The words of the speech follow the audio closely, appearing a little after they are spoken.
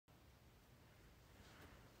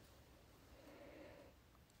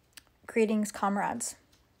Greetings, comrades.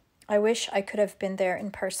 I wish I could have been there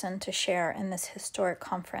in person to share in this historic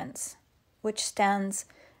conference, which stands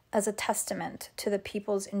as a testament to the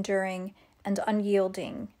people's enduring and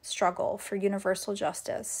unyielding struggle for universal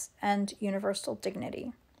justice and universal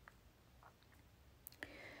dignity.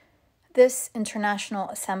 This International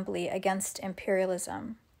Assembly Against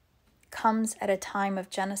Imperialism comes at a time of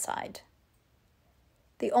genocide,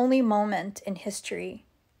 the only moment in history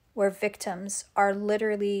where victims are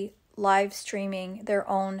literally live streaming their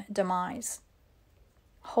own demise.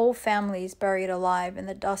 Whole families buried alive in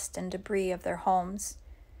the dust and debris of their homes,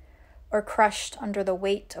 or crushed under the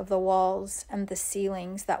weight of the walls and the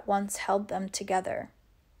ceilings that once held them together,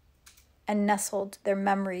 and nestled their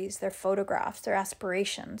memories, their photographs, their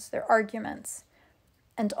aspirations, their arguments,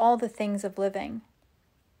 and all the things of living.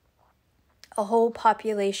 A whole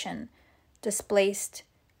population displaced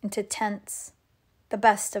into tents, the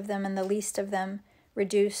best of them and the least of them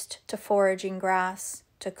reduced to foraging grass,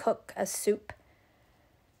 to cook as soup,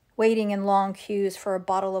 waiting in long queues for a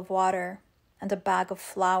bottle of water and a bag of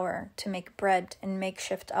flour to make bread in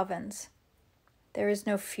makeshift ovens. There is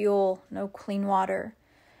no fuel, no clean water,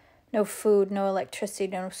 no food, no electricity,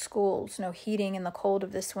 no schools, no heating in the cold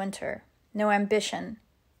of this winter, no ambition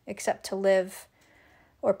except to live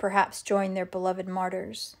or perhaps join their beloved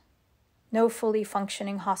martyrs. No fully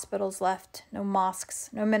functioning hospitals left, no mosques,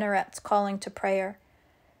 no minarets calling to prayer,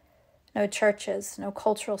 no churches, no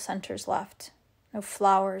cultural centers left, no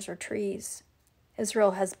flowers or trees.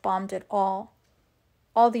 Israel has bombed it all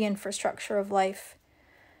the infrastructure of life,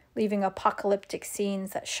 leaving apocalyptic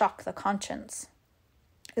scenes that shock the conscience.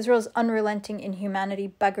 Israel's unrelenting inhumanity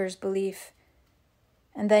beggars belief,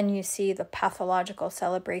 and then you see the pathological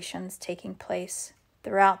celebrations taking place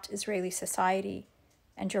throughout Israeli society,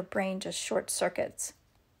 and your brain just short circuits.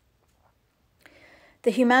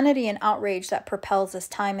 The humanity and outrage that propels us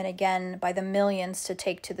time and again by the millions to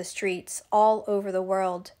take to the streets all over the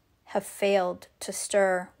world have failed to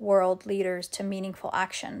stir world leaders to meaningful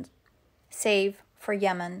action, save for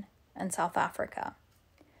Yemen and South Africa.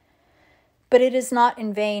 But it is not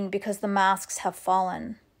in vain because the masks have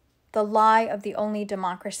fallen. The lie of the only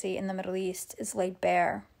democracy in the Middle East is laid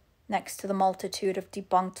bare, next to the multitude of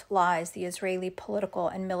debunked lies the Israeli political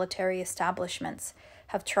and military establishments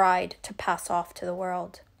have tried to pass off to the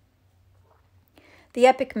world. The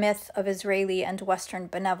epic myth of Israeli and Western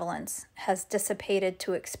benevolence has dissipated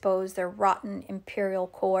to expose their rotten imperial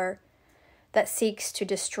core that seeks to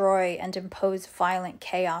destroy and impose violent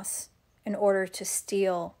chaos in order to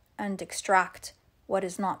steal and extract what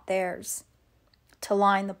is not theirs, to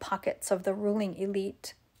line the pockets of the ruling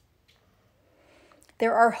elite.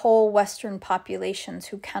 There are whole Western populations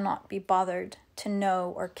who cannot be bothered to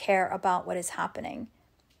know or care about what is happening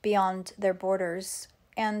beyond their borders,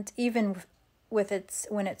 and even when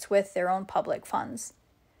it's with their own public funds.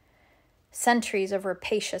 Centuries of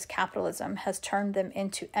rapacious capitalism has turned them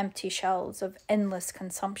into empty shells of endless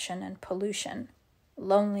consumption and pollution,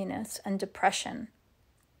 loneliness and depression,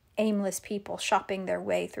 aimless people shopping their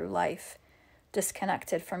way through life,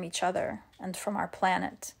 disconnected from each other and from our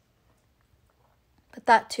planet. But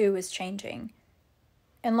that too is changing,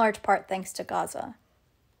 in large part thanks to Gaza.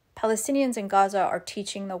 Palestinians in Gaza are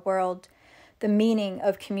teaching the world the meaning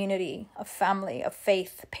of community, of family, of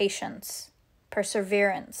faith, patience,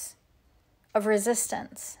 perseverance, of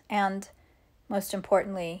resistance, and, most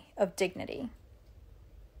importantly, of dignity.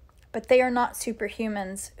 But they are not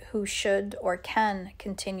superhumans who should or can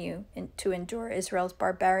continue to endure Israel's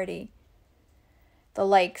barbarity, the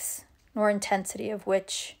likes nor intensity of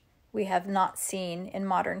which we have not seen in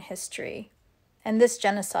modern history, and this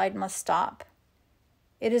genocide must stop.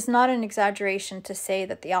 It is not an exaggeration to say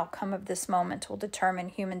that the outcome of this moment will determine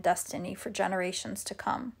human destiny for generations to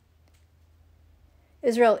come.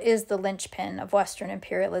 Israel is the linchpin of Western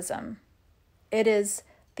imperialism. It is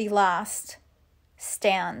the last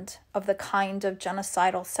stand of the kind of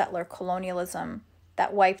genocidal settler colonialism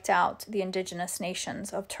that wiped out the indigenous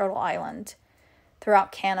nations of Turtle Island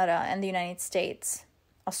throughout Canada and the United States,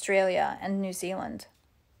 Australia, and New Zealand.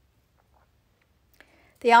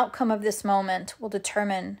 The outcome of this moment will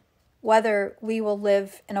determine whether we will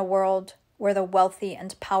live in a world where the wealthy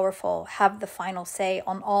and powerful have the final say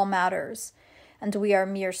on all matters, and we are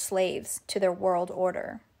mere slaves to their world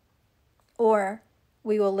order, or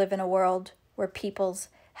we will live in a world where peoples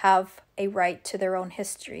have a right to their own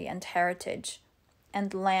history and heritage,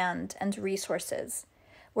 and land and resources,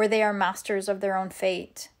 where they are masters of their own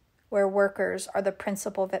fate, where workers are the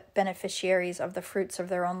principal beneficiaries of the fruits of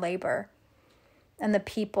their own labor, and the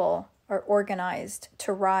people are organized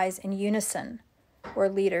to rise in unison, where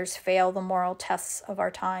leaders fail the moral tests of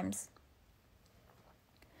our times.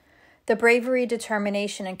 The bravery,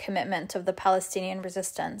 determination, and commitment of the Palestinian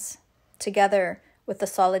resistance, together with the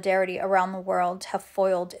solidarity around the world, have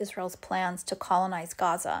foiled Israel's plans to colonize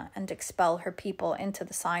Gaza and expel her people into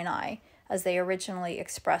the Sinai, as they originally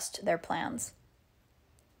expressed their plans.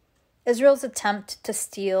 Israel's attempt to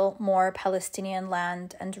steal more Palestinian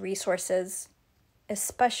land and resources,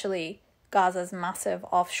 especially Gaza's massive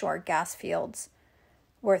offshore gas fields,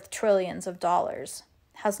 worth trillions of dollars,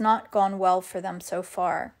 has not gone well for them so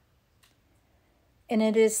far. And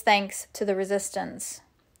it is thanks to the resistance,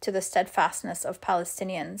 to the steadfastness of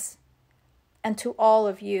Palestinians, and to all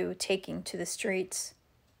of you taking to the streets,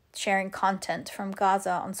 sharing content from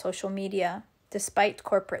Gaza on social media, despite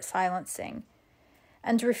corporate silencing,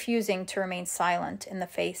 and refusing to remain silent in the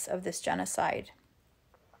face of this genocide.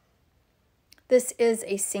 This is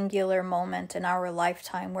a singular moment in our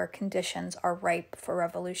lifetime where conditions are ripe for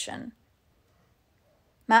revolution.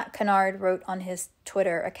 Matt Kennard wrote on his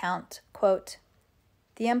Twitter account, quote,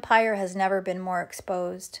 "The empire has never been more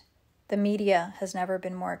exposed. The media has never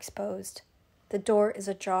been more exposed. The door is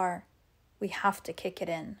ajar. We have to kick it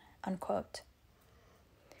in," unquote.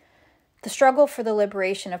 The struggle for the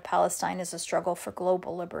liberation of Palestine is a struggle for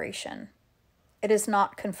global liberation. It is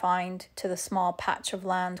not confined to the small patch of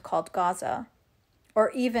land called Gaza,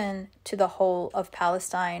 or even to the whole of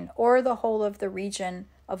Palestine, or the whole of the region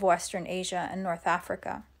of Western Asia and North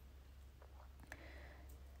Africa.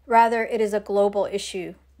 Rather, it is a global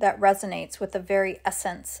issue that resonates with the very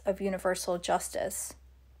essence of universal justice.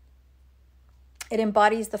 It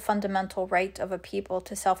embodies the fundamental right of a people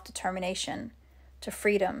to self-determination, to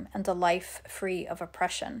freedom, and a life free of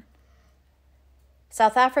oppression.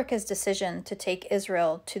 South Africa's decision to take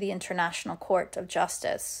Israel to the International Court of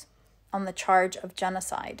Justice on the charge of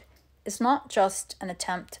genocide is not just an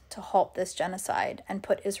attempt to halt this genocide and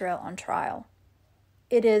put Israel on trial.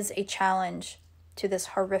 It is a challenge to this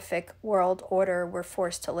horrific world order we're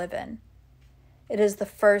forced to live in. It is the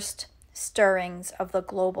first stirrings of the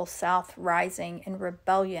global South rising in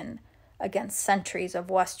rebellion against centuries of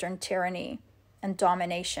Western tyranny and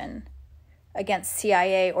domination, against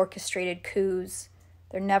CIA-orchestrated coups,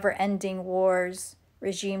 their never-ending wars,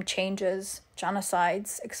 regime changes,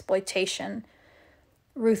 genocides, exploitation,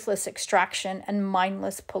 ruthless extraction, and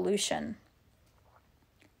mindless pollution.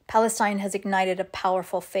 Palestine has ignited a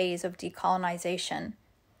powerful phase of decolonization,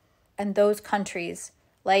 and those countries,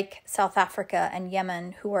 like South Africa and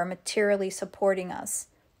Yemen, who are materially supporting us,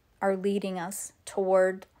 are leading us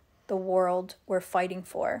toward the world we're fighting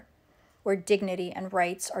for, where dignity and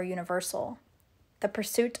rights are universal. The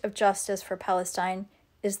pursuit of justice for Palestine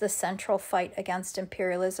is the central fight against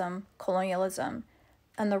imperialism, colonialism,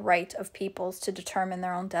 and the right of peoples to determine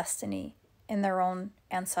their own destiny in their own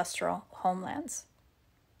ancestral homelands.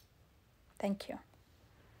 Thank you.